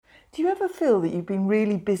Do you ever feel that you've been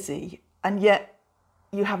really busy and yet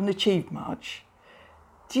you haven't achieved much?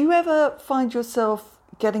 Do you ever find yourself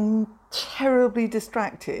getting terribly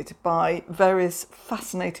distracted by various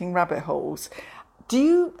fascinating rabbit holes? Do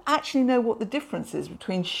you actually know what the difference is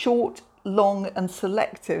between short, long, and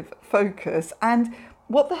selective focus? And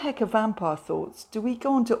what the heck are vampire thoughts? Do we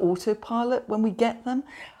go onto autopilot when we get them?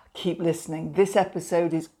 Keep listening. This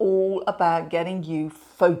episode is all about getting you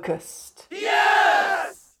focused. Yes!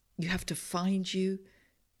 You have to find you,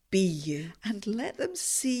 be you, and let them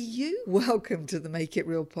see you. Welcome to the Make It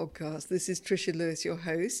Real podcast. This is Trisha Lewis, your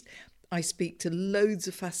host. I speak to loads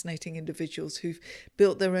of fascinating individuals who've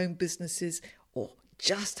built their own businesses or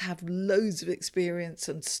just have loads of experience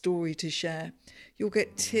and story to share. You'll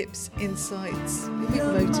get tips, insights, you'll be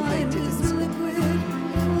motivated and inspired.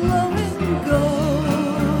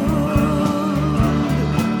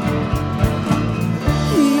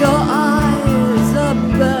 Your eyes are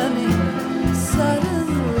burning suddenly.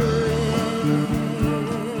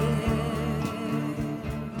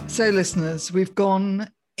 So listeners, we've gone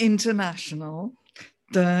international.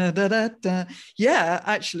 Da, da, da, da. Yeah,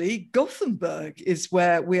 actually, Gothenburg is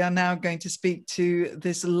where we are now going to speak to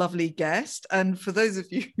this lovely guest. And for those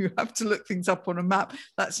of you who have to look things up on a map,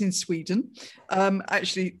 that's in Sweden.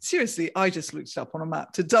 Actually, seriously, I just looked it up on a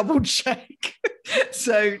map to double check.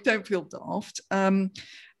 So don't feel daft.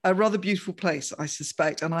 A rather beautiful place, I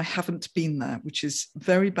suspect, and I haven't been there, which is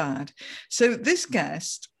very bad. So this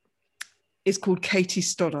guest is called Katie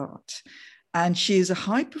Stoddart, and she is a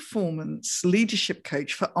high-performance leadership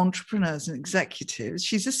coach for entrepreneurs and executives.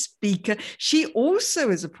 She's a speaker. She also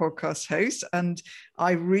is a podcast host, and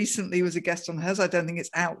I recently was a guest on hers. I don't think it's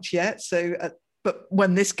out yet, but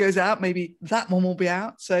when this goes out, maybe that one will be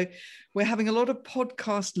out. So we're having a lot of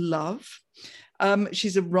podcast love.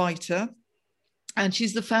 She's a writer, and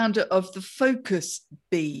she's the founder of the Focus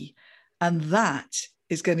Bee, and that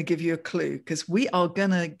is going to give you a clue, because we are going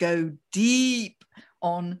to go deep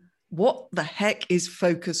on what the heck is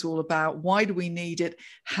focus all about? Why do we need it?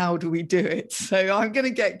 How do we do it? So I'm going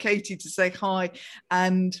to get Katie to say hi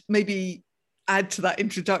and maybe add to that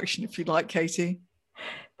introduction if you'd like, Katie.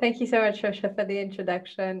 Thank you so much, Trisha, for the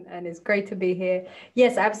introduction, and it's great to be here.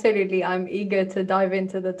 Yes, absolutely. I'm eager to dive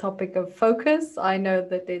into the topic of focus. I know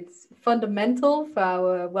that it's fundamental for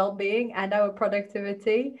our well-being and our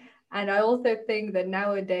productivity. And I also think that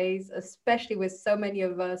nowadays, especially with so many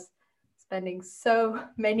of us spending so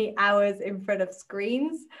many hours in front of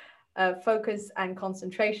screens, focus and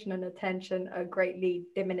concentration and attention are greatly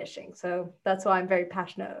diminishing. So that's why I'm very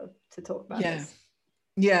passionate to talk about this.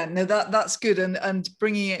 Yeah, no, that's good. And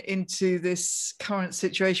bringing it into this current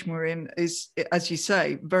situation we're in is, as you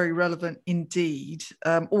say, very relevant indeed.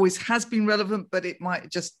 Always has been relevant, but it might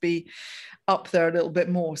just be up there a little bit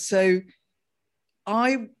more. So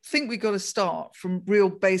I think we got to start from real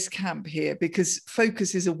base camp here, because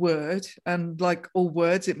focus is a word, and like all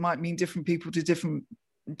words, it might mean different people to different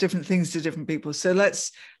things to different people. So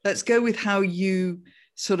let's go with how you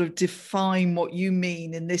sort of define what you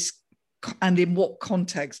mean in this, and in what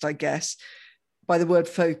context, I guess, by the word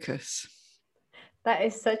focus. That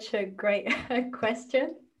is such a great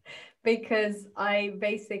question, because I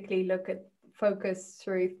basically look at focus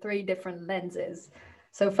through three different lenses.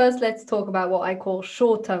 So first, let's talk about what I call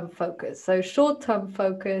short-term focus. So short-term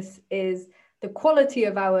focus is the quality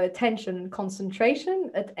of our attention and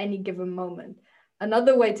concentration at any given moment.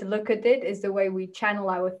 Another way to look at it is the way we channel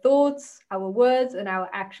our thoughts, our words, and our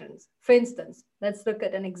actions. For instance, let's look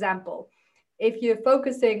at an example. If you're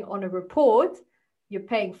focusing on a report, you're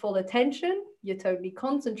paying full attention, you're totally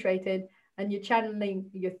concentrated, and you're channeling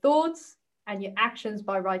your thoughts and your actions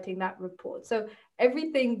by writing that report. So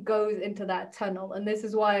everything goes into that tunnel. And this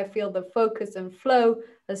is why I feel the focus and flow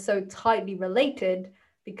are so tightly related,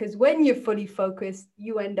 because when you're fully focused,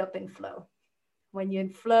 you end up in flow. When you're in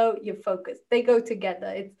flow, you're focused. They go together.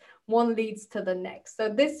 It's one leads to the next. So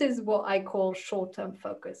this is what I call short-term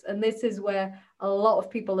focus. And this is where a lot of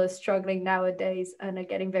people are struggling nowadays and are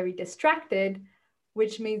getting very distracted,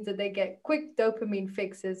 which means that they get quick dopamine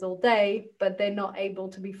fixes all day, but they're not able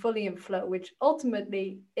to be fully in flow, which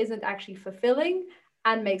ultimately isn't actually fulfilling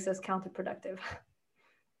and makes us counterproductive.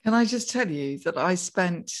 Can I just tell you that I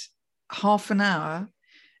spent half an hour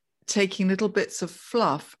taking little bits of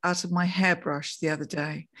fluff out of my hairbrush the other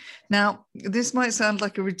day. Now, this might sound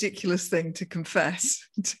like a ridiculous thing to confess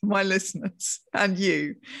to my listeners and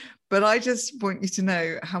you, But I just want you to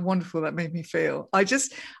know how wonderful that made me feel.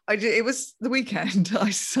 It was the weekend. I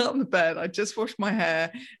sat on the bed. I just washed my hair.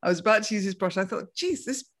 I was about to use this brush. I thought, geez,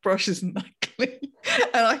 this brush isn't that clean.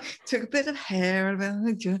 And I took a bit of hair and then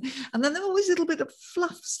there was always a little bit of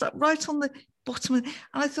fluff stuck right on the bottom. And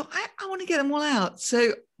I thought, I want to get them all out.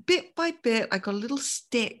 So bit by bit, I got a little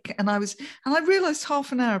stick and I realized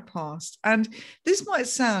half an hour passed. And this might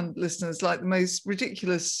sound, listeners, like the most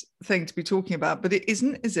ridiculous thing to be talking about, but it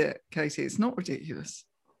isn't, is it, Katie? It's not ridiculous.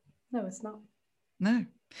 No, it's not. No,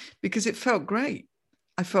 because it felt great.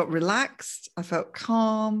 I felt relaxed. I felt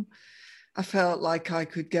calm. I felt like I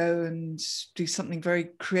could go and do something very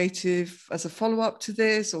creative as a follow-up to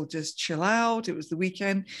this, or just chill out. It was the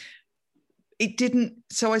weekend. It didn't.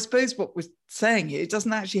 So I suppose what we're saying here, it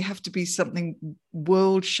doesn't actually have to be something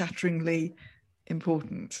world-shatteringly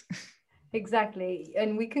important. Exactly.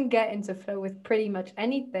 And we can get into flow with pretty much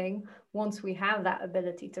anything once we have that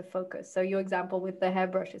ability to focus. So your example with the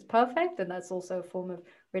hairbrush is perfect, and that's also a form of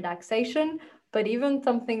relaxation. But even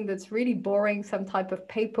something that's really boring, some type of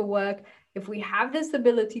paperwork, if we have this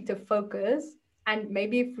ability to focus, and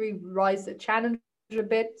maybe if we rise the challenge a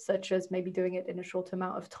bit, such as maybe doing it in a short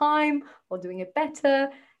amount of time or doing it better,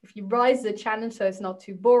 if you rise the challenge so it's not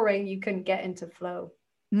too boring, you can get into flow.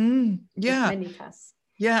 Yeah. Many tasks.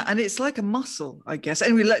 Yeah, and it's like a muscle, I guess.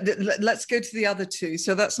 Anyway, let's go to the other two.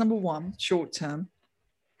 So that's number one, short term.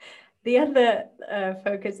 The other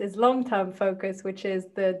focus is long-term focus, which is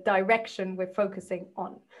the direction we're focusing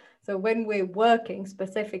on. So when we're working,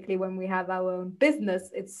 specifically when we have our own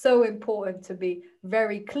business, it's so important to be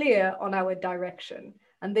very clear on our direction.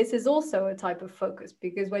 And this is also a type of focus,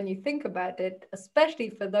 because when you think about it,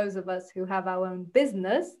 especially for those of us who have our own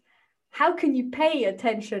business, how can you pay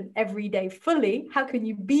attention every day fully? How can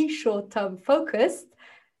you be short-term focused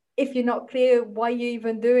if you're not clear why you're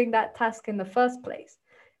even doing that task in the first place?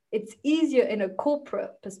 It's easier in a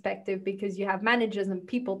corporate perspective because you have managers and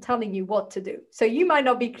people telling you what to do. So you might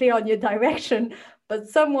not be clear on your direction, but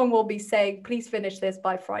someone will be saying, please finish this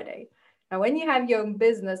by Friday. Now, when you have your own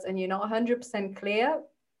business and you're not 100% clear,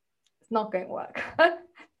 it's not going to work.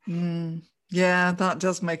 Yeah, that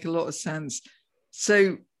does make a lot of sense.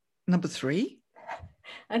 So number three?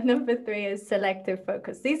 And number three is selective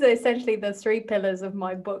focus. These are essentially the three pillars of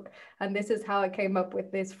my book. And this is how I came up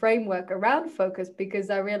with this framework around focus, because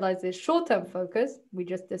I realized this short-term focus, we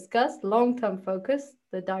just discussed, long-term focus,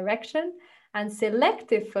 the direction, and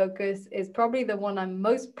selective focus is probably the one I'm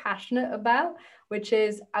most passionate about, which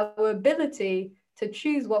is our ability to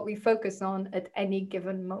choose what we focus on at any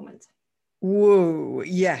given moment. Whoa,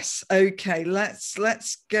 yes. Okay, let's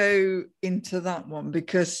go into that one,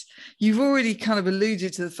 because you've already kind of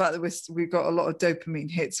alluded to the fact that we've got a lot of dopamine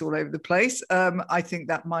hits all over the place. I think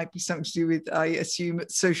that might be something to do with, I assume,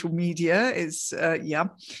 social media is, yeah.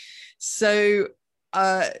 So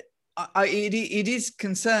it is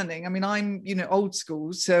concerning. I mean, I'm, old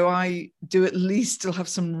school, so I do at least still have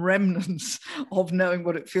some remnants of knowing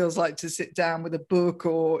what it feels like to sit down with a book,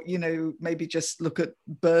 or, maybe just look at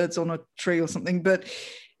birds on a tree or something. But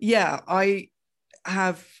yeah, I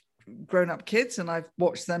have grown-up kids and I've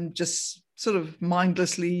watched them just sort of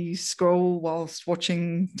mindlessly scroll whilst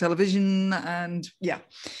watching television. And yeah.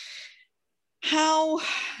 How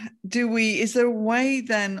do is there a way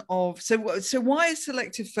then of, so why is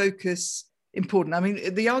selective focus important? I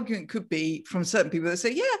mean, the argument could be from certain people that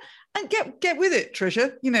say, yeah, and get with it,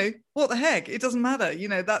 Trisha, what the heck, it doesn't matter,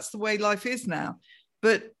 that's the way life is now.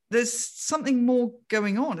 But there's something more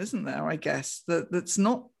going on, isn't there, I guess, that's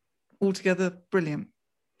not altogether brilliant.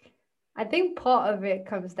 I think part of it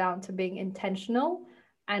comes down to being intentional.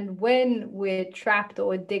 And when we're trapped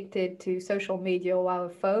or addicted to social media or our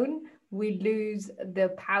phone, we lose the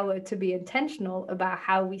power to be intentional about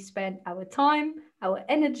how we spend our time, our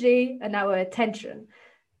energy, and our attention.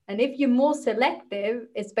 And if you're more selective,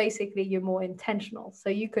 it's basically you're more intentional. So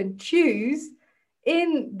you can choose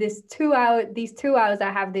in these 2 hours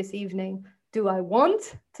I have this evening, do I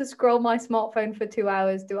want to scroll my smartphone for 2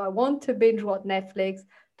 hours? Do I want to binge watch Netflix?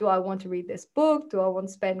 Do I want to read this book? Do I want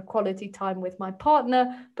to spend quality time with my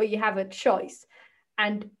partner? But you have a choice.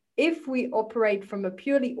 And if we operate from a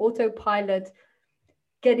purely autopilot,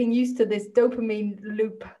 getting used to this dopamine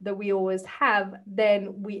loop that we always have,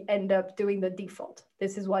 then we end up doing the default.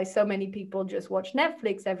 This is why so many people just watch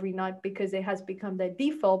Netflix every night, because it has become their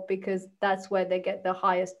default, because that's where they get the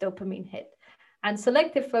highest dopamine hit. And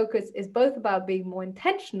selective focus is both about being more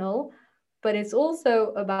intentional, but it's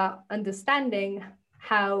also about understanding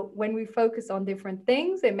how when we focus on different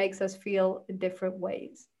things, it makes us feel in different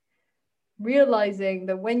ways. Realizing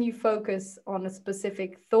that when you focus on a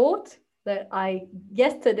specific thought, that I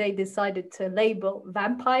yesterday decided to label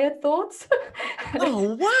vampire thoughts.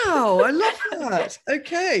 Oh, wow. I love that.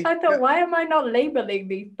 Okay. I thought, why am I not labeling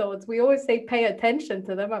these thoughts? We always say pay attention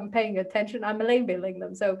to them. I'm paying attention. I'm labeling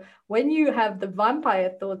them. So when you have the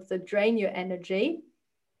vampire thoughts that drain your energy,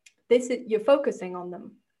 you're focusing on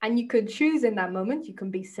them. And you can choose in that moment. You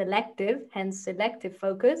can be selective, hence selective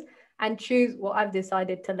focus, and choose what I've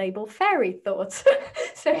decided to label fairy thoughts.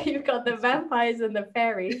 So you've got the vampires and the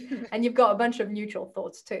fairies, and you've got a bunch of neutral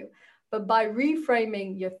thoughts too. But by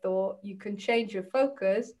reframing your thought, you can change your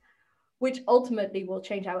focus, which ultimately will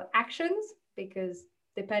change our actions, because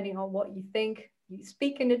depending on what you think, you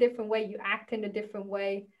speak in a different way, you act in a different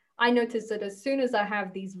way. I noticed that as soon as I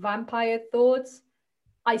have these vampire thoughts,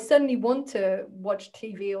 I suddenly want to watch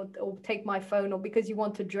TV or take my phone, or because you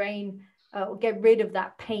want to drain or get rid of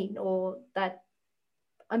that pain or that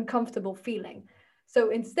uncomfortable feeling.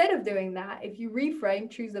 So instead of doing that, if you reframe,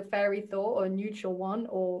 choose a fairy thought or a neutral one,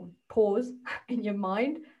 or pause in your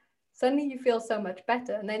mind, suddenly you feel so much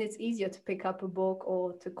better. And then it's easier to pick up a book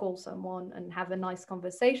or to call someone and have a nice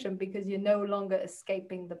conversation, because you're no longer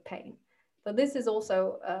escaping the pain. So this is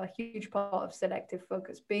also a huge part of selective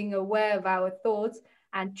focus, being aware of our thoughts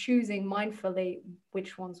and choosing mindfully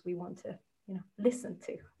which ones we want to, listen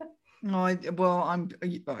to. Yeah,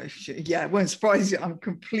 it won't surprise you. I'm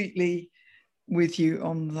completely with you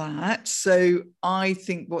on that. So I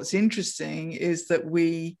think what's interesting is that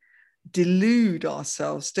we delude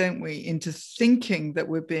ourselves, don't we, into thinking that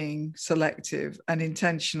we're being selective and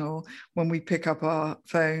intentional when we pick up our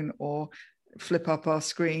phone or flip up our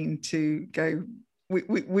screen to go.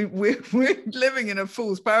 We're living in a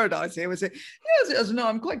fool's paradise here. We say, yes, no,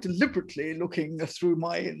 I'm quite deliberately looking through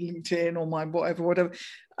my LinkedIn or my whatever.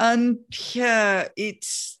 And yeah,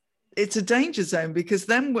 it's a danger zone, because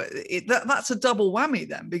then that's a double whammy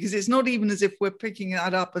then, because it's not even as if we're picking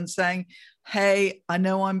that up and saying, hey, I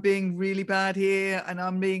know I'm being really bad here and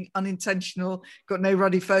I'm being unintentional, got no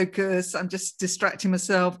ruddy focus, I'm just distracting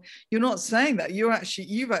myself. You're not saying that.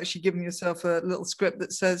 You've actually given yourself a little script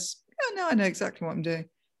that says, yeah, no, I know exactly what I'm doing.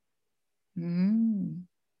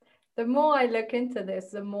 The more I look into this,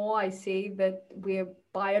 the more I see that we're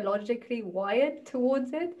biologically wired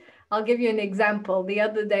towards it. I'll give you an example. The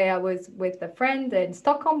other day I was with a friend in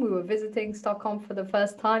Stockholm. We were visiting Stockholm for the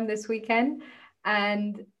first time this weekend,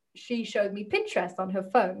 and she showed me Pinterest on her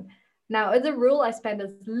phone. Now, as a rule, I spend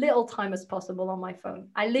as little time as possible on my phone.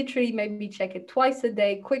 I literally maybe check it twice a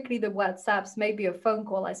day, quickly the WhatsApps, maybe a phone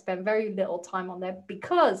call. I spend very little time on there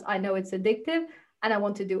because I know it's addictive and I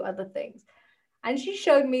want to do other things. And she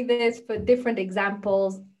showed me this for different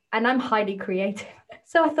examples, and I'm highly creative.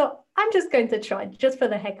 So I thought, I'm just going to try just for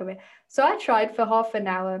the heck of it. So I tried for half an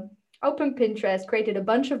hour, opened Pinterest, created a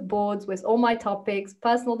bunch of boards with all my topics,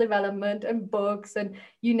 personal development and books and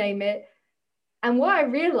you name it. And what I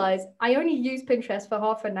realized, I only use Pinterest for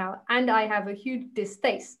half an hour, and I have a huge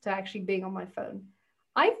distaste to actually being on my phone.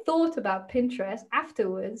 I thought about Pinterest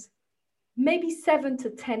afterwards maybe 7 to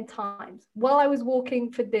 10 times while I was walking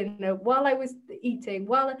for dinner, while I was eating,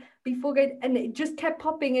 before going, and it just kept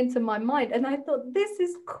popping into my mind. And I thought, this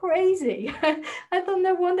is crazy. I thought,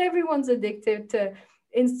 no wonder everyone's addicted to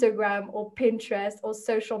Instagram or Pinterest or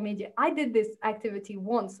social media. I did this activity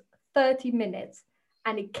once, 30 minutes,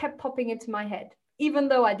 and it kept popping into my head, even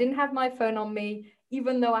though I didn't have my phone on me,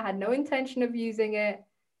 even though I had no intention of using it,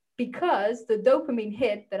 because the dopamine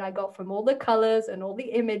hit that I got from all the colors and all the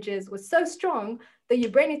images was so strong that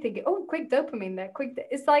your brain is thinking, oh, quick dopamine there,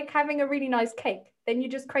 It's like having a really nice cake. Then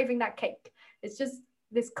you're just craving that cake. It's just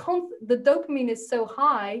the dopamine is so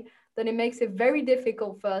high that it makes it very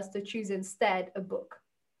difficult for us to choose instead a book.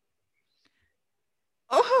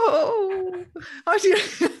 Oh, I do.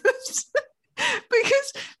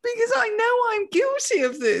 because I know I'm guilty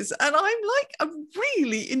of this, and I'm like a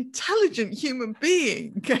really intelligent human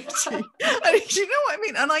being, Katie. And you know what I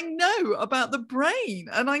mean? And I know about the brain,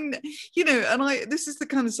 and this is the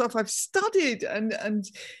kind of stuff I've studied and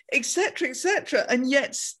et cetera, and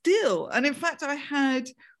yet still. And in fact, I had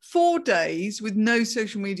 4 days with no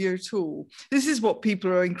social media at all. This is what people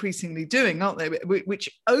are increasingly doing, aren't they? Which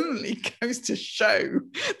only goes to show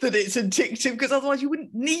that it's addictive, because otherwise you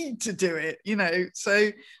wouldn't need to do it,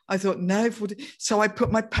 So I thought, no. So I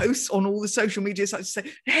put my posts on all the social media sites to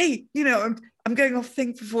say, hey, I'm going off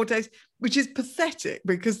Think for 4 days, which is pathetic,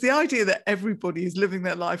 because the idea that everybody is living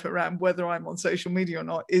their life around whether I'm on social media or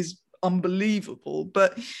not is unbelievable.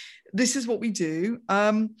 But this is what we do.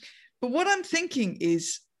 But what I'm thinking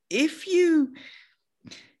is,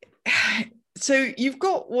 so you've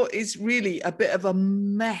got what is really a bit of a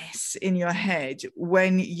mess in your head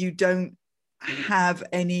when you don't have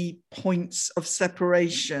any points of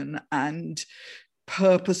separation and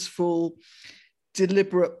purposeful,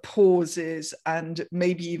 deliberate pauses, and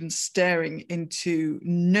maybe even staring into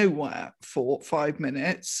nowhere for 5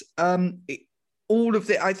 minutes. All of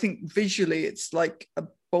the, I think visually, it's like a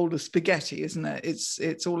bowl of spaghetti, isn't it?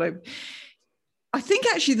 It's all over. I think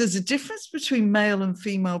actually there's a difference between male and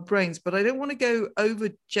female brains, but I don't want to go over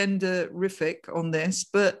genderific on this,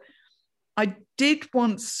 but I did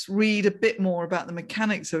once read a bit more about the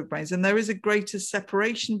mechanics of brains, and there is a greater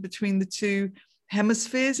separation between the two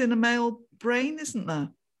hemispheres in a male brain, isn't there?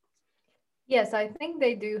 Yes, I think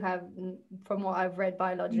they do have, from what I've read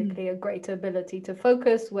biologically, a greater ability to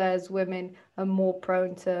focus, whereas women are more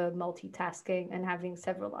prone to multitasking and having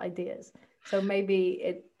several ideas. So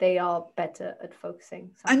maybe they are better at focusing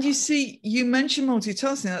sometimes. And you see, you mentioned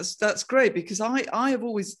multitasking. That's great, because I have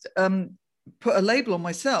always put a label on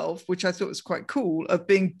myself, which I thought was quite cool, of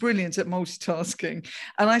being brilliant at multitasking.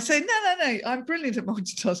 And I say, no, I'm brilliant at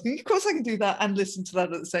multitasking. Of course I can do that and listen to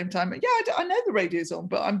that at the same time. Yeah, I know the radio's on,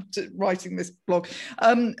 but I'm writing this blog.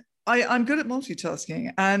 I'm good at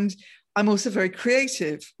multitasking, and I'm also very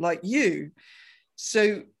creative like you.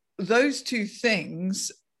 So those two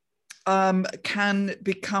things can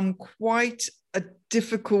become quite a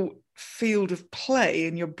difficult field of play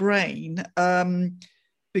in your brain,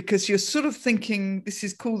 because you're sort of thinking, this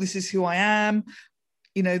is cool, this is who I am,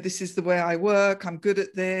 this is the way I work, I'm good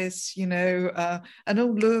at this, and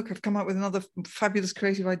oh, look, I've come up with another fabulous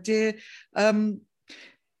creative idea.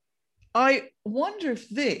 I wonder if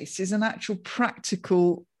this is an actual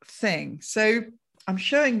practical thing. So I'm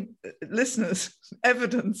showing listeners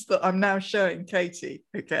evidence that I'm now showing Katie,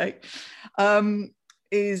 okay,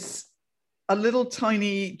 is a little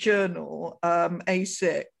tiny journal,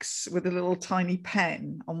 A6, with a little tiny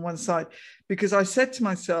pen on one side, because I said to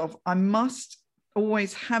myself, I must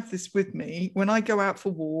always have this with me when I go out for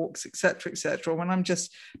walks, etc., when I'm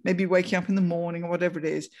just maybe waking up in the morning or whatever it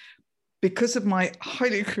is, because of my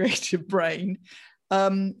highly creative brain,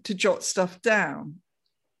 to jot stuff down.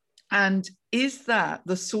 And is that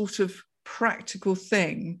the sort of practical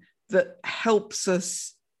thing that helps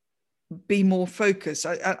us be more focused?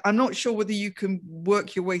 I'm not sure whether you can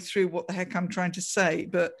work your way through what the heck I'm trying to say,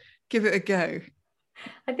 but give it a go.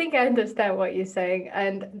 I think I understand what you're saying.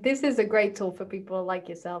 And this is a great tool for people like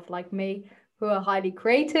yourself, like me, who are highly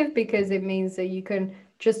creative, because it means that you can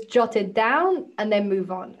just jot it down and then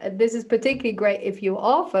move on. And this is particularly great if you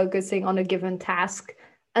are focusing on a given task,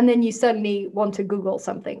 and then you suddenly want to Google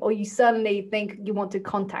something, or you suddenly think you want to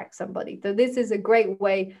contact somebody. So this is a great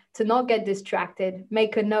way to not get distracted,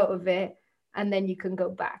 make a note of it, and then you can go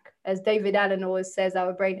back. As David Allen always says,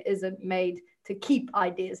 our brain isn't made to keep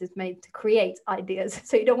ideas, it's made to create ideas.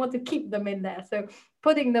 So you don't want to keep them in there. So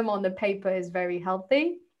putting them on the paper is very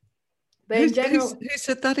healthy. But in general, who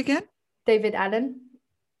said that again? David Allen.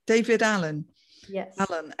 David Allen. Yes.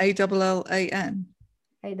 Allen, A-L-L-A-N.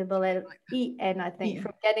 A-L-L-E-N, I think,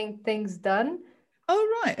 from Getting Things Done.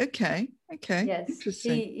 Oh, right. Okay. Yes.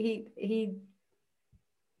 Interesting. He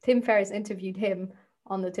Tim Ferriss interviewed him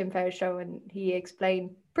on the Tim Ferriss show, and he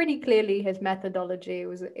explained pretty clearly his methodology.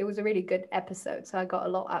 It was a really good episode. So I got a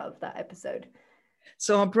lot out of that episode.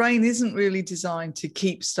 So our brain isn't really designed to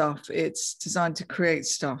keep stuff. It's designed to create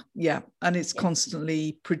stuff. Yeah. And it's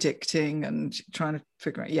constantly predicting and trying to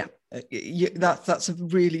figure out. Yeah. That's a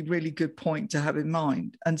really, really good point to have in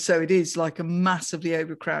mind. And so it is like a massively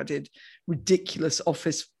overcrowded, ridiculous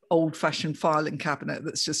office, old-fashioned filing cabinet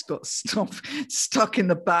that's just got stuff stuck in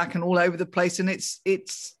the back and all over the place. And it's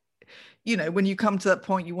when you come to that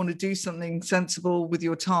point, you want to do something sensible with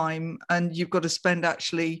your time, and you've got to spend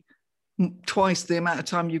actually twice the amount of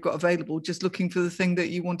time you've got available just looking for the thing that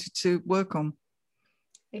you wanted to work on.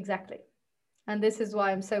 Exactly. And this is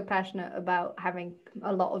why I'm so passionate about having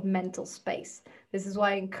a lot of mental space. This is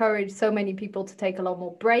why I encourage so many people to take a lot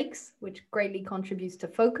more breaks, which greatly contributes to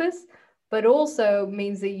focus, but also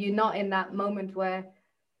means that you're not in that moment where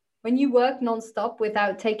when you work nonstop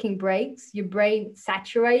without taking breaks, your brain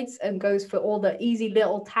saturates and goes for all the easy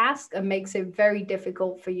little tasks and makes it very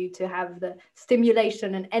difficult for you to have the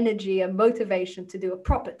stimulation and energy and motivation to do a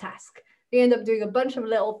proper task. You end up doing a bunch of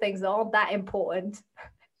little things that aren't that important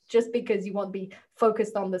just because you want to be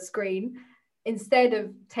focused on the screen, instead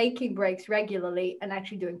of taking breaks regularly and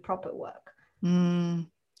actually doing proper work.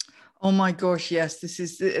 Oh my gosh, yes, this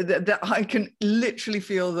is that I can literally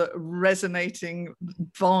feel the resonating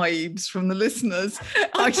vibes from the listeners.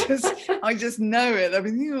 I just know it. I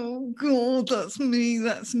mean, oh God, that's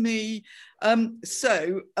me. And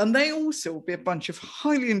they also will be a bunch of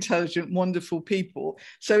highly intelligent, wonderful people.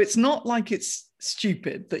 So it's not like it's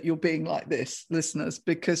stupid that you're being like this, listeners,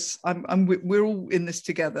 because we're all in this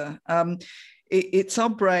together. It's our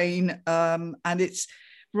brain, and it's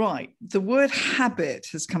right. The word habit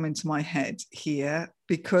has come into my head here,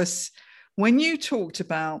 because when you talked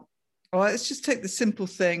about, all right, let's just take the simple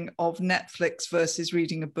thing of Netflix versus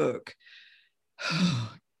reading a book.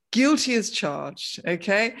 Guilty as charged.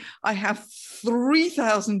 Okay, I have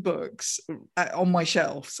 3,000 books on my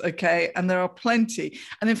shelves. Okay, and there are plenty.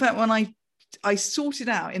 And in fact, when I sorted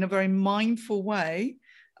out in a very mindful way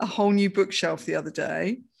a whole new bookshelf the other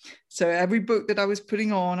day. So every book that I was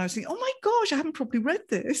putting on, I was thinking, oh my gosh, I haven't properly read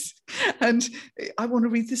this, and I want to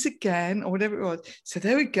read this again, or whatever it was. So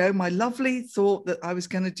there we go. My lovely thought that I was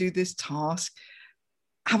going to do this task.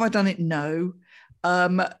 Have I done it? No.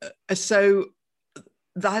 So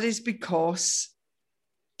that is because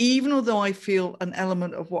even although I feel an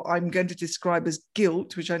element of what I'm going to describe as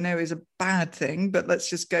guilt, which I know is a bad thing, but let's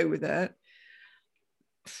just go with it.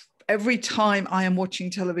 Every time I am watching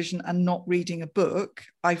television and not reading a book,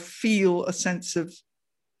 I feel a sense of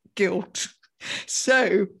guilt.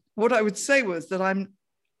 So what I would say was that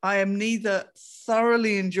I am neither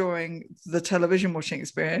thoroughly enjoying the television watching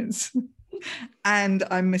experience and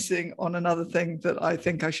I'm missing on another thing that I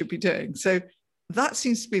think I should be doing. So that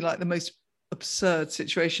seems to be like the most absurd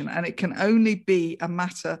situation, and it can only be a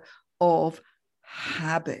matter of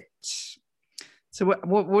habit. So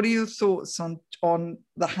what are your thoughts on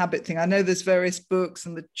the habit thing? I know there's various books,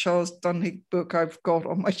 and the Charles Duhigg book I've got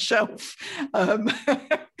on my shelf,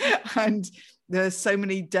 and there's so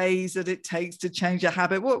many days that it takes to change a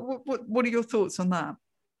habit. What are your thoughts on that?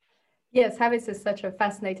 Yes, habits is such a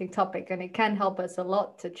fascinating topic, and it can help us a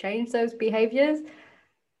lot to change those behaviors.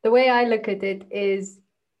 The way I look at it is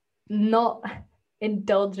not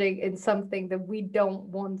indulging in something that we don't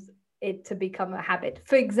want it to become a habit.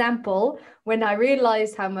 For example, when I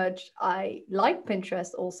realized how much I like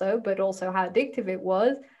Pinterest also, but also how addictive it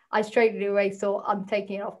was, I straight away thought, I'm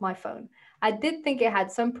taking it off my phone. I did think it had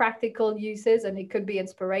some practical uses and it could be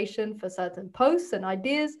inspiration for certain posts and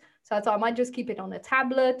ideas. So I thought I might just keep it on a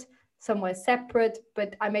tablet, somewhere separate,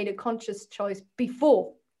 but I made a conscious choice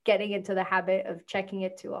before getting into the habit of checking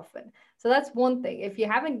it too often. So that's one thing. If you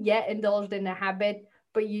haven't yet indulged in a habit,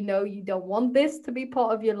 but you know you don't want this to be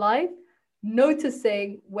part of your life,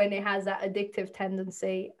 noticing when it has that addictive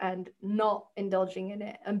tendency and not indulging in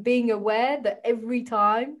it, and being aware that every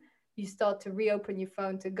time you start to reopen your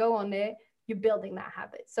phone to go on it, you're building that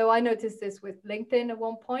habit. So I noticed this with LinkedIn at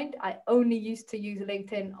one point. I only used to use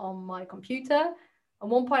LinkedIn on my computer. At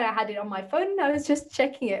one point I had it on my phone and I was just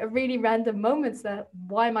checking it at really random moments. That,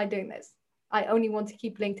 why am I doing this? I only want to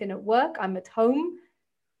keep LinkedIn at work. I'm at home.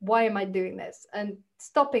 Why am I doing this? And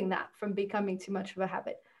stopping that from becoming too much of a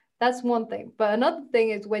habit. That's one thing. But another thing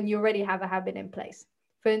is when you already have a habit in place.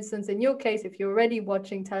 For instance, in your case, if you're already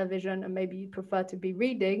watching television and maybe you prefer to be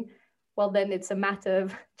reading, well, then it's a matter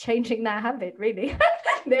of changing that habit, really.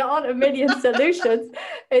 There aren't a million solutions.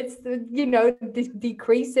 It's,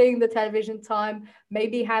 decreasing the television time,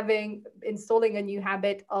 maybe installing a new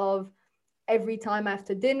habit of every time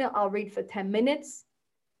after dinner, I'll read for 10 minutes.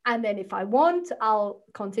 And then if I want, I'll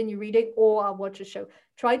continue reading or I'll watch a show.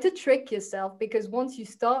 Try to trick yourself, because once you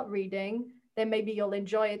start reading, then maybe you'll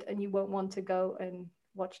enjoy it and you won't want to go and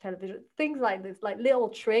watch television. Things like this, like little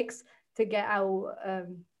tricks to get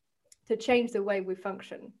to change the way we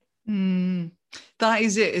function. That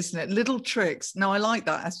is it, isn't it? Little tricks. No, I like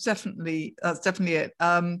that. That's definitely it.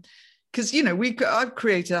 Because I've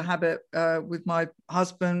created a habit with my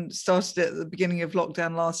husband. Started it at the beginning of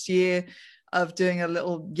lockdown last year, of doing a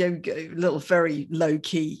little very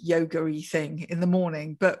low-key yoga-y thing in the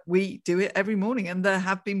morning, but we do it every morning. And there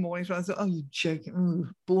have been mornings where I thought, oh, you're joking, ooh,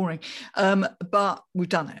 boring. But we've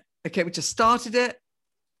done it. Okay, we just started it.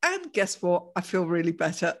 And guess what? I feel really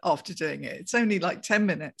better after doing it. It's only like 10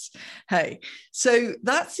 minutes. Hey, so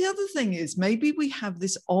that's the other thing, is maybe we have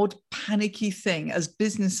this odd panicky thing as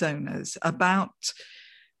business owners about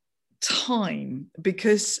time,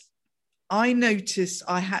 because I noticed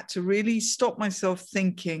I had to really stop myself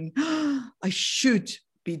thinking, I should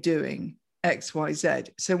be doing X, Y, Z.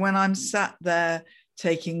 So when I'm sat there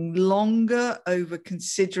taking longer over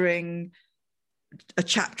considering a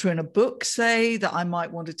chapter in a book, say, that I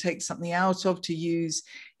might want to take something out of to use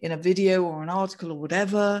in a video or an article or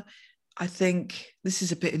whatever, I think this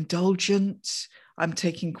is a bit indulgent. I'm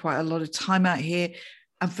taking quite a lot of time out here.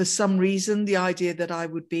 And for some reason, the idea that I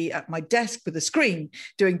would be at my desk with a screen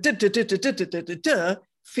doing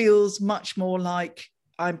feels much more like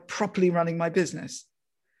I'm properly running my business.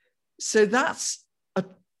 So that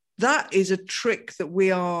is a trick that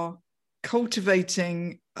we are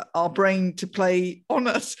cultivating our brain to play on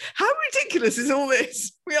us. How ridiculous is all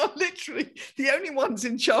this? We are literally the only ones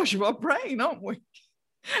in charge of our brain, aren't we?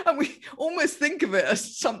 And we almost think of it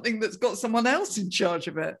as something that's got someone else in charge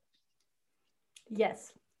of it.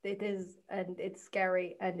 Yes, it is. And it's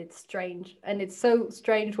scary and it's strange. And it's so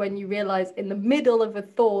strange when you realize in the middle of a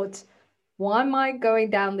thought, why am I going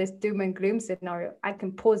down this doom and gloom scenario? I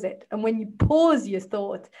can pause it. And when you pause your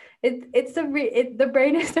thought, the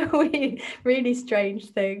brain is a really, really strange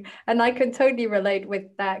thing. And I can totally relate with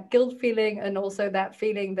that guilt feeling, and also that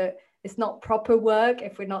feeling that it's not proper work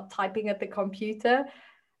if we're not typing at the computer.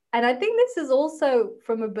 And I think this is also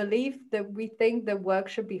from a belief that we think that work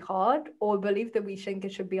should be hard, or a belief that we think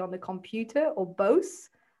it should be on the computer, or both.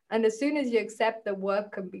 And as soon as you accept that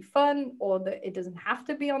work can be fun, or that it doesn't have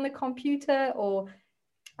to be on the computer, or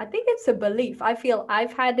I think it's a belief. I feel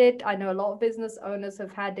I've had it. I know a lot of business owners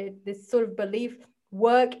have had it. This sort of belief,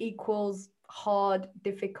 work equals hard,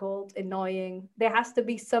 difficult, annoying. There has to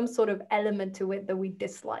be some sort of element to it that we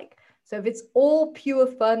dislike. So if it's all pure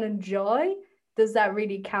fun and joy, does that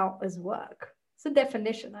really count as work? It's a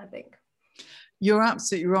definition, I think. You're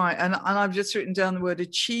absolutely right. And I've just written down the word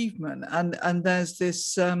achievement. And there's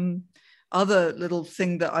this other little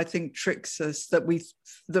thing that I think tricks us, that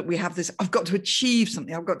we have this, I've got to achieve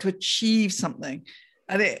something. I've got to achieve something.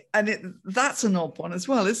 And that's an odd one as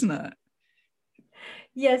well, isn't it?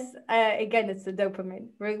 Yes, again, it's the dopamine.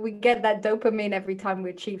 We get that dopamine every time we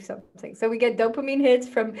achieve something. So we get dopamine hits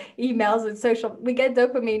from emails and social. We get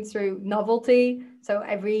dopamine through novelty. So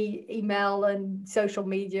every email and social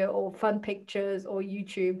media, or fun pictures, or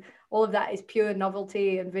YouTube, all of that is pure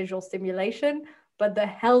novelty and visual stimulation. But the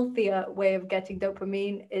healthier way of getting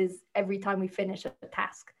dopamine is every time we finish a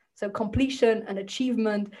task. So completion and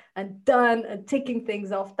achievement and done and ticking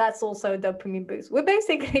things off, that's also a dopamine boost. We're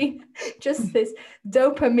basically just this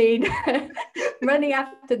dopamine, running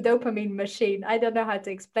after dopamine machine. I don't know how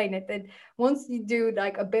to explain it. And once you do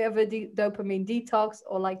like a bit of a dopamine detox,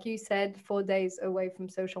 or like you said, 4 days away from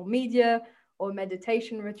social media, or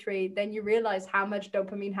meditation retreat, then you realize how much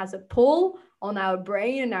dopamine has a pull on our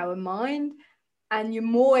brain and our mind. And you're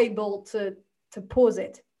more able to pause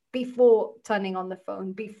it before turning on the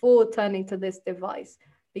phone, before turning to this device,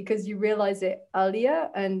 because you realize it earlier.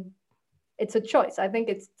 And it's a choice. I think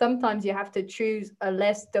it's sometimes you have to choose a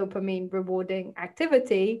less dopamine rewarding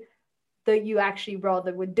activity that you actually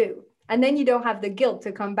rather would do. And then you don't have the guilt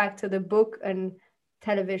to come back to the book and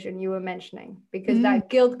television you were mentioning, because that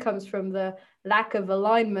guilt comes from the lack of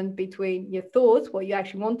alignment between your thoughts, what you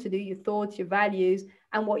actually want to do, your thoughts, your values,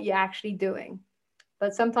 and what you're actually doing.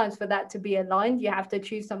 But sometimes for that to be aligned, you have to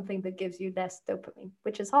choose something that gives you less dopamine,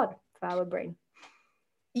 which is hard for our brain.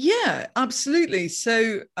 Yeah, absolutely.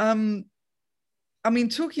 So, I mean,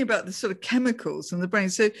 talking about the sort of chemicals in the brain.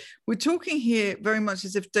 So we're talking here very much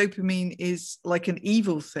as if dopamine is like an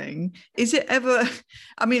evil thing. Is it ever,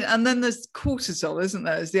 I mean, and then there's cortisol, isn't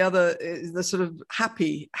there? Is the other, is the sort of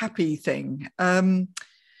happy thing.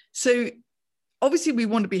 So obviously we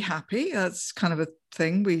want to be happy. That's kind of a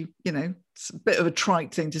thing. It's a bit of a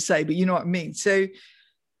trite thing to say, but you know what I mean. So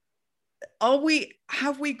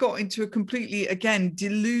have we got into a completely, again,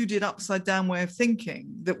 deluded upside down way of thinking,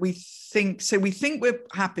 that we think we're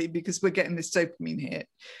happy because we're getting this dopamine hit.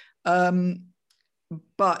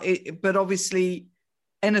 But obviously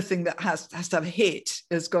anything that has to have a hit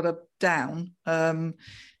has got a down.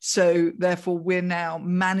 So therefore we're now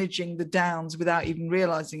managing the downs without even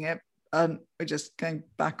realizing it. We're just going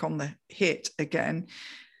back on the hit again.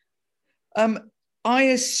 I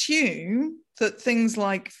assume that things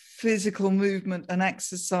like physical movement and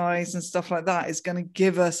exercise and stuff like that is going to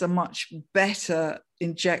give us a much better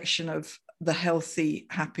injection of the healthy,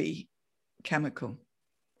 happy chemical.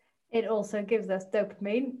 It also gives us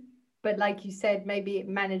dopamine, but like you said, maybe it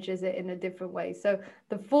manages it in a different way. So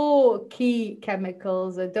the 4 key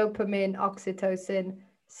chemicals are dopamine, oxytocin,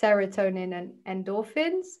 serotonin, and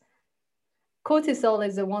endorphins. Cortisol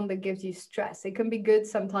is the one that gives you stress. It can be good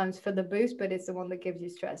sometimes for the boost, but it's the one that gives you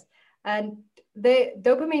stress. And the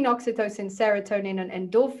dopamine, oxytocin, serotonin, and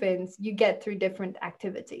endorphins you get through different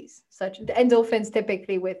activities, such the endorphins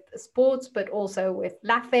typically with sports, but also with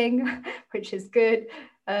laughing, which is good.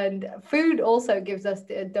 And food also gives us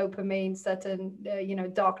the dopamine, certain,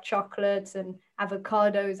 dark chocolates and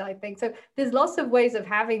avocados, I think. So there's lots of ways of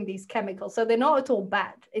having these chemicals. So they're not at all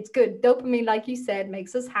bad. It's good. Dopamine, like you said,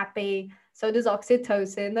 makes us happy. So does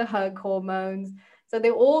oxytocin, the hug hormones. So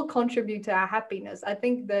they all contribute to our happiness. I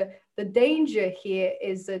think the danger here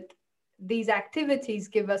is that these activities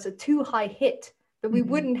give us a too high hit that we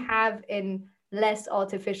wouldn't have in less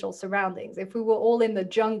artificial surroundings. If we were all in the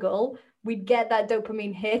jungle, we'd get that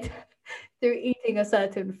dopamine hit through eating a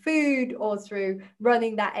certain food or through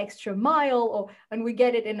running that extra mile, and we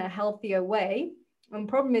get it in a healthier way. And the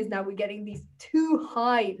problem is now we're getting these too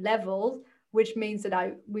high levels, which means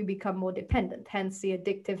that we become more dependent, hence the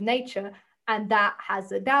addictive nature. And that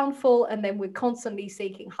has a downfall. And then we're constantly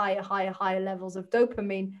seeking higher levels of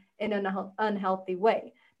dopamine in an unhealthy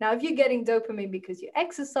way. Now, if you're getting dopamine because you're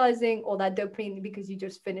exercising, or that dopamine because you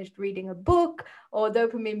just finished reading a book, or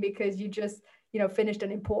dopamine because you just, finished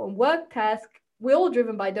an important work task, we're all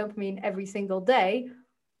driven by dopamine every single day,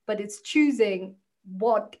 but it's choosing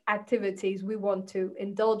what activities we want to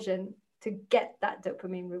indulge in to get that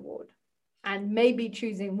dopamine reward. And maybe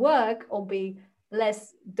choosing work will be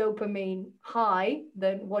less dopamine high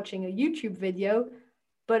than watching a YouTube video,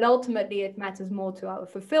 but ultimately it matters more to our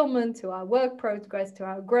fulfillment, to our work progress, to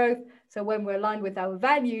our growth. So when we're aligned with our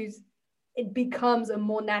values, it becomes a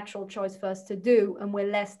more natural choice for us to do, and we're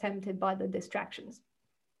less tempted by the distractions.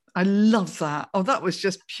 I love that. Oh, that was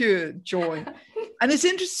just pure joy. And it's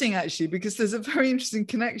interesting, actually, because there's a very interesting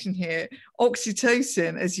connection here.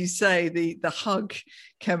 Oxytocin, as you say, the hug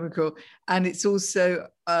chemical, and it's also,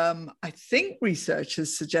 I think research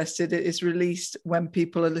has suggested it is released when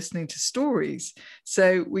people are listening to stories.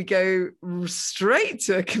 So we go straight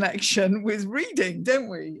to a connection with reading, don't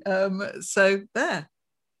we? So there.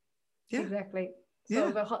 Yeah. Exactly.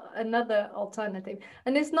 So another alternative.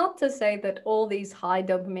 And it's not to say that all these high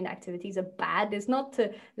dopamine activities are bad. It's not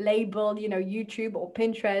to label, YouTube or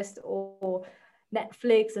Pinterest or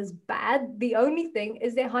Netflix as bad. The only thing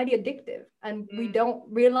is they're highly addictive, and we don't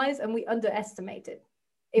realize, and we underestimate it.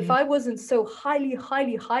 If I wasn't so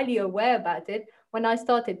highly aware about it, when I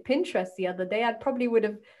started Pinterest the other day, I probably would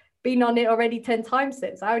have been on it already 10 times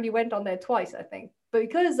since. I only went on there twice, I think. But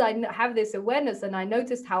because I have this awareness, and I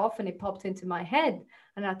noticed how often it popped into my head,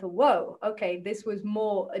 and I thought, whoa, okay, this was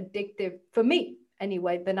more addictive for me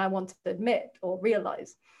anyway than I want to admit or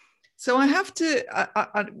realize. So I have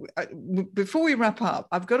to, before we wrap up,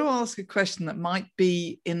 I've got to ask a question that might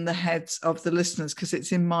be in the heads of the listeners, because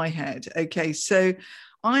it's in my head. Okay, so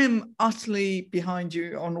I am utterly behind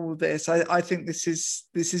you on all this. I think this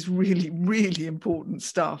is really, really important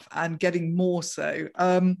stuff, and getting more so.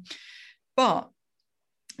 But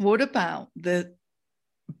what about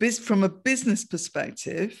from a business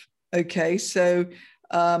perspective? Okay, so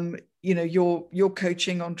you're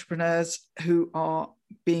coaching entrepreneurs who are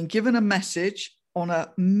being given a message on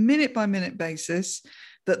a minute-by-minute basis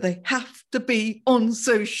that they have to be on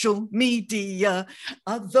social media,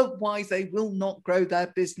 otherwise they will not grow their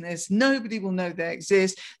business. Nobody will know they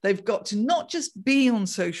exist. They've got to not just be on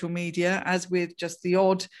social media, as with just the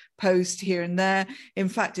odd post here and there. In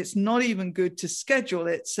fact, it's not even good to schedule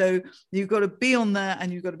it. So you've got to be on there,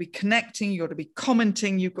 and you've got to be connecting, you've got to be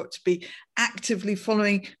commenting, you've got to be actively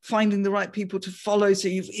following, finding the right people to follow. So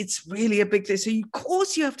it's really a big thing. So of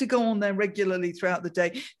course you have to go on there regularly throughout the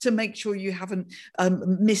day to make sure you haven't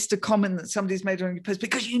missed a comment that somebody's made on your post,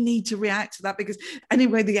 because you need to react to that, because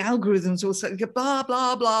anyway, the algorithms will say blah,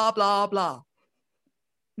 blah, blah, blah, blah.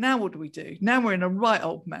 Now what do we do? Now we're in a right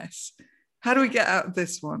old mess. How do we get out of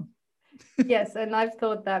this one? Yes, and I've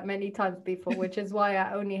thought that many times before, which is why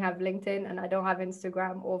I only have LinkedIn and I don't have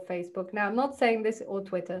Instagram or Facebook. Now, I'm not saying this, or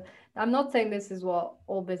Twitter. I'm not saying this is what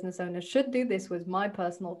all business owners should do. This was my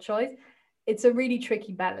personal choice. It's a really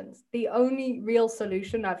tricky balance. The only real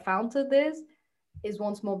solution I've found to this is,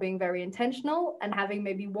 once more, being very intentional and having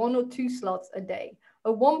maybe 1 or 2 slots a day.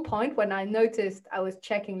 At one point, when I noticed I was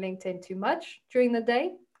checking LinkedIn too much during the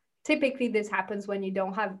day, typically this happens when you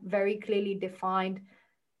don't have very clearly defined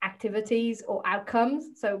activities or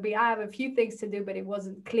outcomes. So I have a few things to do, but it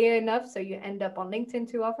wasn't clear enough, so you end up on LinkedIn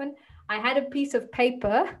too often. I had a piece of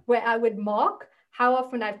paper where I would mark how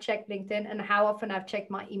often I've checked LinkedIn and how often I've checked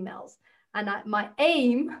my emails. And my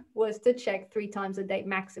aim was to check 3 times a day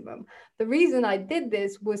maximum. The reason I did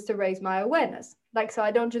this was to raise my awareness. So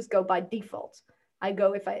I don't just go by default. I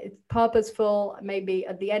go, if it's purposeful, maybe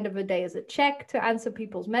at the end of the day as a check to answer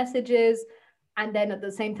people's messages, and then at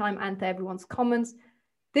the same time answer everyone's comments.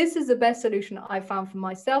 This is the best solution I found for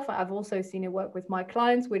myself. I've also seen it work with my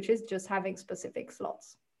clients, which is just having specific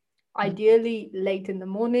slots. Ideally late in the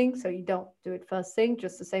morning, so you don't do it first thing,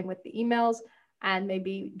 just the same with the emails, and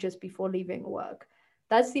maybe just before leaving work.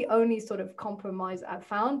 That's the only sort of compromise I've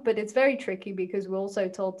found, but it's very tricky because we're also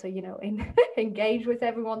told to, engage with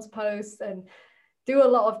everyone's posts and do a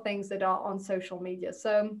lot of things that are on social media.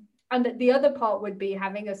 So, and the other part would be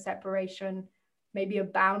having a separation, maybe a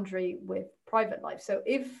boundary with private life. So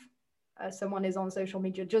if someone is on social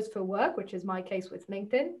media just for work, which is my case with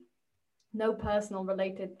LinkedIn, no personal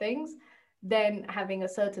related things, then having a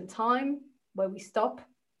certain time where we stop,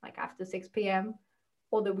 like after 6 p.m.,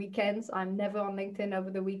 or the weekends. I'm never on LinkedIn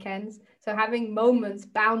over the weekends. So having moments,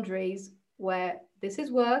 boundaries where this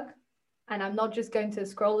is work, and I'm not just going to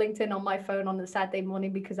scroll LinkedIn on my phone on a Saturday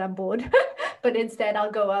morning because I'm bored, but instead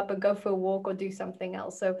I'll go up and go for a walk or do something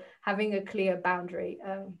else. So having a clear boundary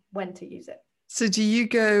when to use it. So do you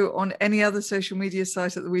go on any other social media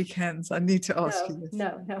site at the weekends? I need to ask you this.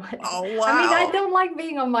 No. Oh, wow. I mean, I don't like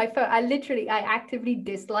being on my phone. I actively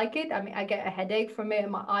dislike it. I mean, I get a headache from it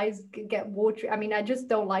and my eyes get watery. I mean, I just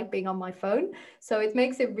don't like being on my phone. So it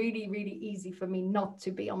makes it really, really easy for me not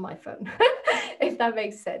to be on my phone, if that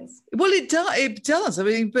makes sense. Well, it does. It does. I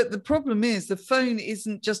mean, but the problem is the phone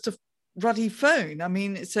isn't just a ruddy phone. I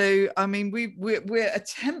mean, we're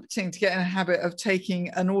attempting to get in a habit of taking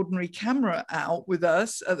an ordinary camera out with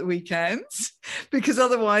us at the weekends, because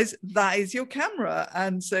otherwise that is your camera.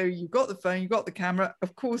 And so you've got the phone, you've got the camera.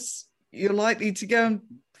 Of course, you're likely to go and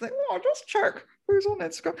think, oh, I'll just check who's on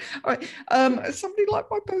Instagram. All right. Somebody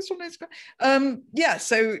liked my post on Instagram. Yeah.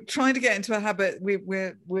 So trying to get into a habit,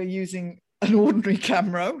 we're using an ordinary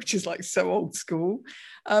camera, which is like so old school.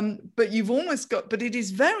 But you've almost got, but it is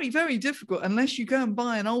very, very difficult unless you go and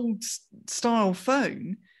buy an old style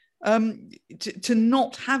phone to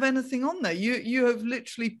not have anything on there. You have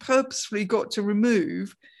literally purposefully got to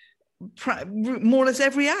remove more or less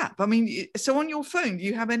every app. I mean, so on your phone, do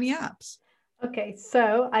you have any apps? Okay,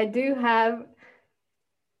 so I do have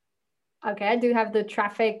the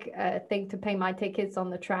traffic thing to pay my tickets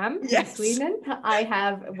on the tram in Sweden. I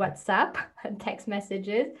have WhatsApp and text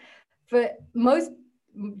messages.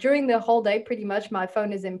 During the whole day, pretty much my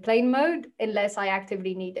phone is in plane mode unless I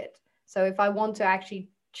actively need it. So if I want to actually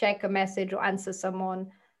check a message or answer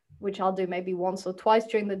someone, which I'll do maybe once or twice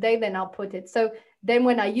during the day, then I'll put it. So then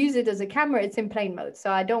when I use it as a camera, it's in plane mode.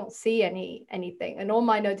 So I don't see anything and all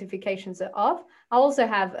my notifications are off. I also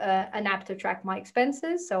have an app to track my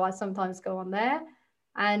expenses. So I sometimes go on there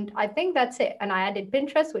and I think that's it. And I added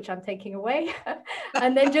Pinterest, which I'm taking away.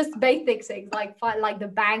 And then just basic things like the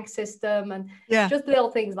bank system and just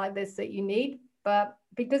little things like this that you need. But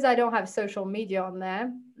because I don't have social media on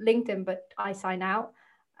there, LinkedIn, but I sign out.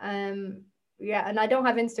 And I don't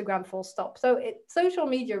have Instagram full stop. So social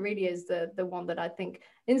media really is the one that I think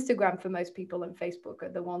Instagram for most people and Facebook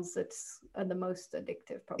are the ones that are the most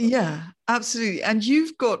addictive, probably. Yeah, absolutely. And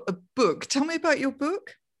you've got a book. Tell me about your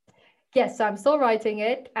book. Yes, so I'm still writing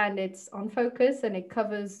it and it's on focus and it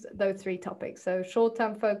covers those three topics. So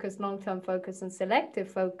short-term focus, long-term focus and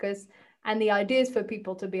selective focus. And the idea is for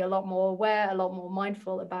people to be a lot more aware, a lot more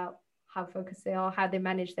mindful about how focused they are, how they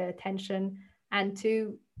manage their attention, and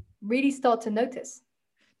to really start to notice.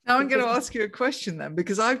 Now I'm going to ask you a question then,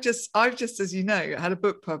 because I've just, as you know, had a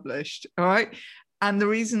book published. All right. And the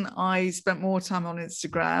reason I spent more time on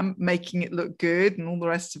Instagram making it look good and all the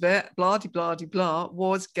rest of it, blah, de, blah, de, blah,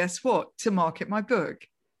 was, guess what? To market my book.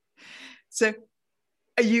 So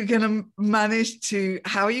are you going to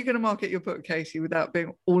how are you going to market your book, Katie, without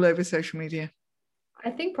being all over social media?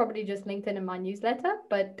 I think probably just LinkedIn and my newsletter,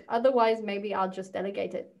 but otherwise maybe I'll just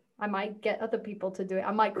delegate it. I might get other people to do it.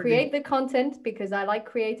 I might create the content because I like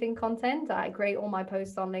creating content. I create all my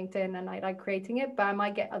posts on LinkedIn and I like creating it, but I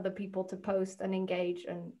might get other people to post and engage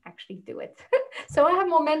and actually do it. So I have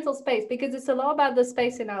more mental space because it's a lot about the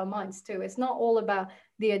space in our minds too. It's not all about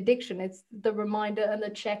the addiction. It's the reminder and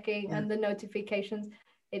the checking and the notifications.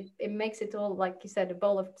 It makes it all, like you said, a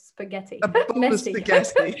bowl of spaghetti. A bowl of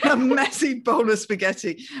spaghetti, a messy bowl of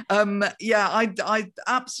spaghetti. I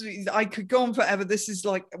absolutely, I could go on forever. This is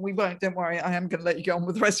like, we won't, don't worry. I am going to let you go on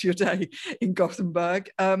with the rest of your day in Gothenburg.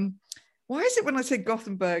 Why is it when I say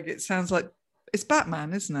Gothenburg, it sounds like it's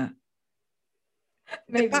Batman, isn't it?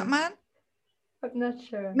 Maybe. Is it Batman? I'm not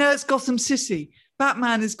sure. No, it's Gotham City.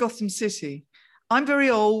 Batman is Gotham City. I'm very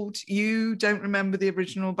old. You don't remember the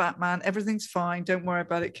original Batman. Everything's fine. Don't worry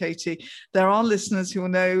about it, Katie. There are listeners who will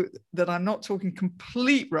know that I'm not talking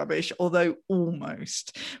complete rubbish, although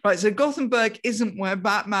almost. Right, so Gothenburg isn't where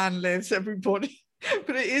Batman lives, everybody.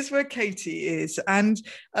 But it is where Katie is, and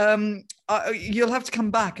you'll have to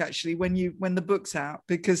come back actually when the book's out,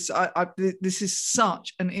 because this is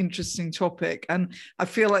such an interesting topic, and I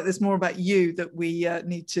feel like there's more about you that we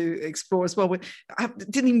need to explore as well. I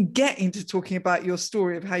didn't even get into talking about your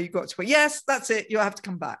story of how you got to it. Yes, that's it. You'll have to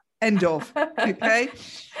come back. End of. Okay,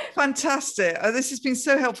 fantastic. This has been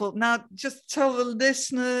so helpful. Now, just tell the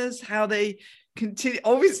listeners how they continue.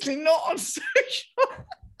 Obviously, not on social.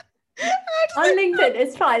 On LinkedIn,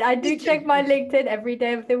 it's fine. I do check my LinkedIn every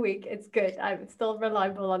day of the week. It's good. I'm still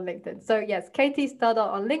reliable on LinkedIn. So yes, Katie Stoddart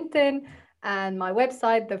on LinkedIn and my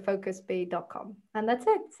website, thefocusbee.com. And that's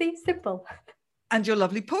it. See, simple. And your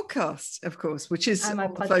lovely podcast, of course, which is And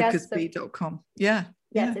on my podcast, focusbee.com. Yeah.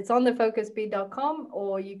 Yes, it's on thefocusbee.com,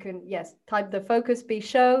 or you can, type the Focus Bee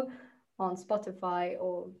Show on Spotify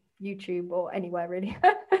or YouTube or anywhere really.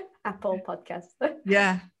 Apple Podcasts.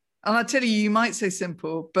 Yeah. And I tell you, you might say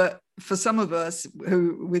simple, but for some of us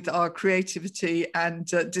who, with our creativity and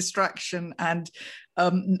distraction and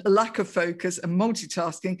lack of focus and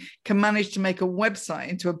multitasking, can manage to make a website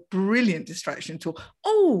into a brilliant distraction tool.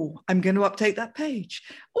 Oh, I'm going to update that page.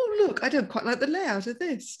 Oh, look, I don't quite like the layout of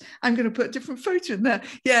this. I'm going to put a different photo in there.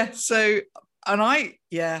 Yeah. So, okay.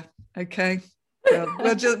 Well,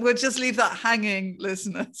 we'll just leave that hanging,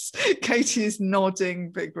 listeners. Katie is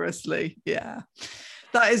nodding vigorously. Yeah.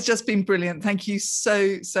 That has just been brilliant. Thank you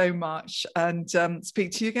so much, and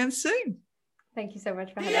speak to you again soon. Thank you so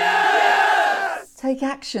much for having me. Take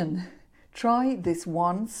action. Try this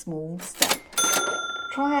one small step.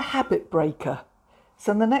 Try a habit breaker.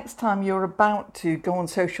 So the next time you're about to go on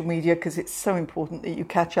social media, because it's so important that you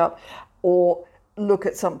catch up, or look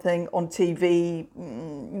at something on TV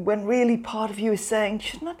when really part of you is saying,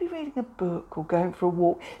 shouldn't I be reading a book or going for a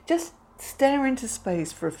walk? Just stare into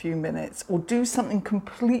space for a few minutes or do something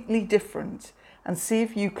completely different and see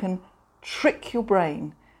if you can trick your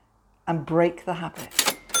brain and break the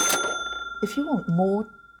habit. If you want more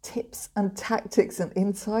tips and tactics and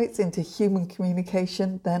insights into human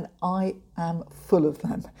communication, then I am full of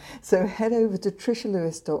them. So head over to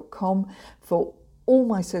trishalewis.com for all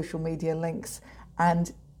my social media links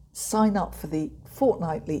and sign up for the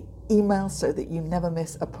fortnightly email so that you never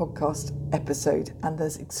miss a podcast episode, and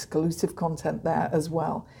there's exclusive content there as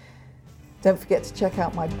well. Don't forget to check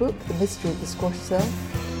out my book, The Mystery of the Squash Cell,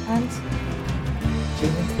 and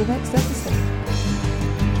tune into the next episode.